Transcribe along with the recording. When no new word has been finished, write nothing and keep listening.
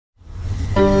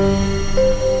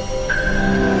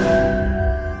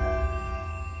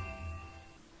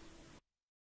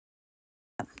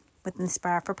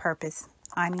Inspire for Purpose.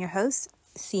 I'm your host,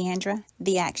 Sandra,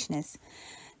 the Actionist.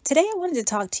 Today I wanted to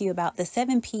talk to you about the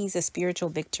 7 P's of spiritual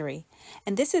victory.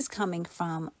 And this is coming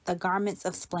from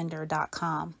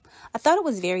thegarmentsofsplendor.com. I thought it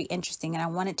was very interesting and I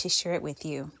wanted to share it with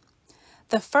you.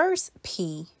 The first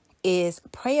P is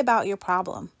pray about your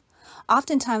problem.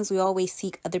 Oftentimes we always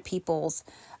seek other people's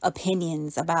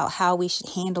opinions about how we should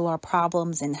handle our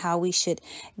problems and how we should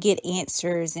get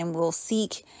answers. And we'll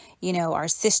seek, our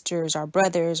sisters, our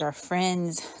brothers, our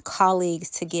friends,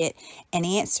 colleagues to get an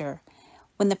answer.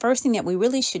 When the first thing that we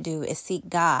really should do is seek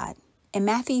God. In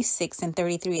Matthew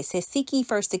 6:33, it says, "Seek ye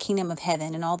first the kingdom of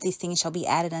heaven, and all these things shall be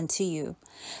added unto you."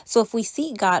 So if we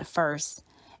seek God first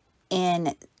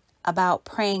and about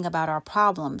praying about our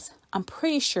problems, I'm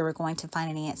pretty sure we're going to find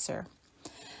an answer.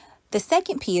 The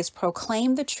second P is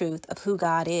proclaim the truth of who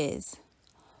God is.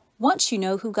 Once you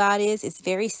know who God is, it's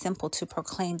very simple to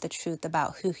proclaim the truth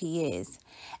about who He is.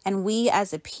 And we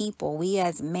as a people, we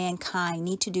as mankind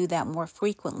need to do that more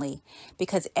frequently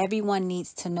because everyone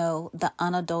needs to know the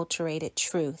unadulterated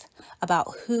truth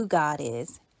about who God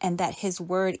is and that His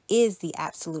word is the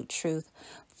absolute truth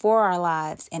for our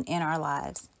lives and in our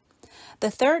lives. The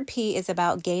third P is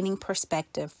about gaining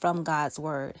perspective from God's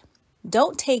word.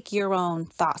 Don't take your own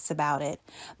thoughts about it,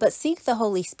 but seek the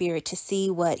Holy Spirit to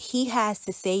see what He has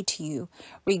to say to you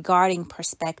regarding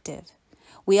perspective.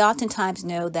 We oftentimes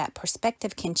know that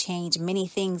perspective can change many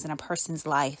things in a person's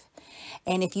life.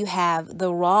 And if you have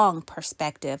the wrong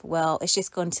perspective, well, it's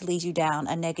just going to lead you down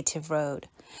a negative road.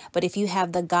 But if you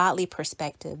have the godly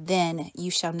perspective, then you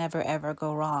shall never, ever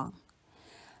go wrong.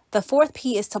 The fourth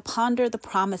P is to ponder the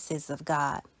promises of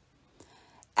God.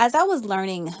 As I was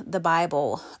learning the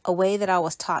Bible, a way that I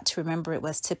was taught to remember it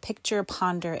was to picture,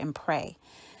 ponder, and pray.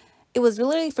 It was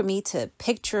really for me to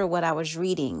picture what I was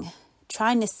reading,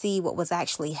 trying to see what was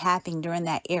actually happening during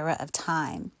that era of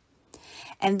time.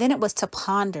 And then it was to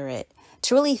ponder it,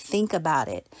 to really think about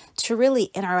it, to really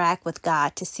interact with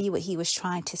God, to see what He was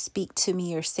trying to speak to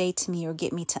me or say to me or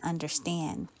get me to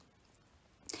understand.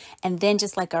 And then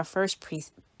just like our first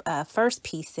piece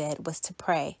said was to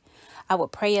pray. I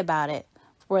would pray about it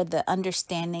for the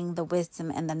understanding, the wisdom,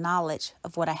 and the knowledge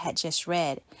of what I had just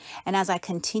read. And as I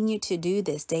continued to do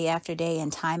this day after day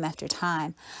and time after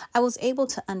time, I was able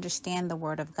to understand the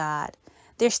Word of God.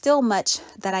 There's still much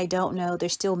that I don't know.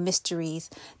 There's still mysteries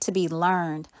to be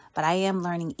learned, but I am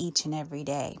learning each and every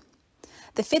day.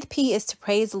 The fifth P is to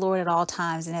praise the Lord at all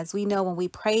times. And as we know, when we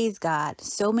praise God,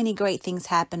 so many great things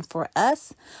happen for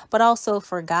us, but also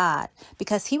for God,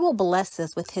 because He will bless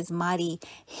us with His mighty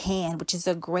hand, which is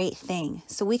a great thing.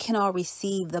 So we can all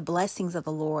receive the blessings of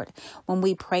the Lord when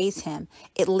we praise Him.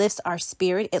 It lifts our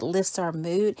spirit. It lifts our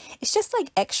mood. It's just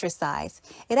like exercise.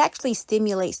 It actually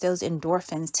stimulates those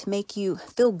endorphins to make you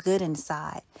feel good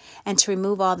inside and to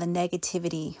remove all the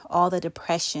negativity, all the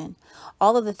depression,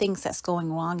 all of the things that's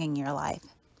going wrong in your life.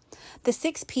 The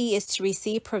sixth P is to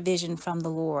receive provision from the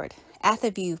Lord.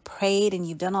 After you've prayed and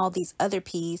you've done all these other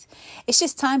P's, it's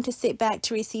just time to sit back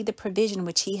to receive the provision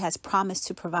which He has promised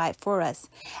to provide for us.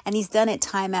 And He's done it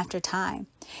time after time.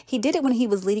 He did it when He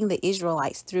was leading the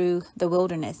Israelites through the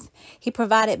wilderness. He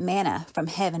provided manna from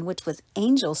heaven, which was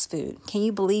angels' food. Can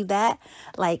you believe that?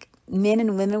 Like men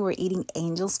and women were eating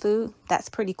angels' food. That's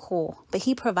pretty cool. But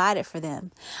He provided for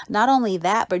them. Not only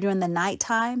that, but during the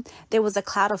nighttime, there was a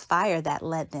cloud of fire that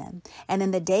led them. And in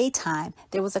the daytime,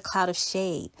 there was a cloud of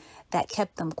shade that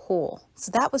kept them cool.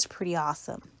 So that was pretty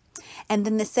awesome. And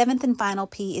then the seventh and final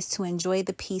P is to enjoy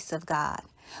the peace of God.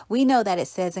 We know that it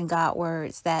says in God's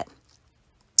words that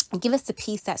give us the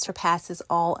peace that surpasses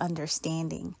all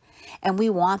understanding. And we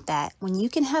want that. When you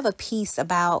can have a peace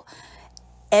about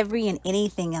every and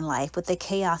anything in life with the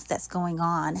chaos that's going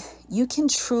on, you can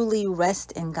truly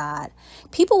rest in God.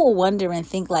 People will wonder and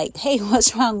think like, hey,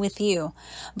 what's wrong with you?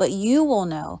 But you will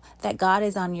know that God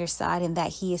is on your side and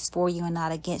that He is for you and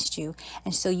not against you.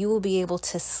 And so you will be able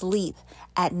to sleep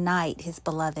at night, His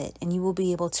beloved, and you will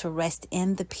be able to rest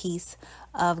in the peace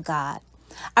of God.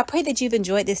 I pray that you've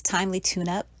enjoyed this timely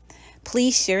tune-up.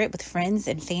 Please share it with friends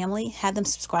and family. Have them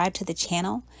subscribe to the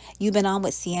channel. You've been on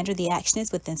with Sandra the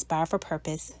Actionist with Inspire for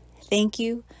Purpose. Thank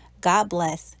you. God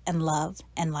bless and love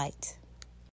and light.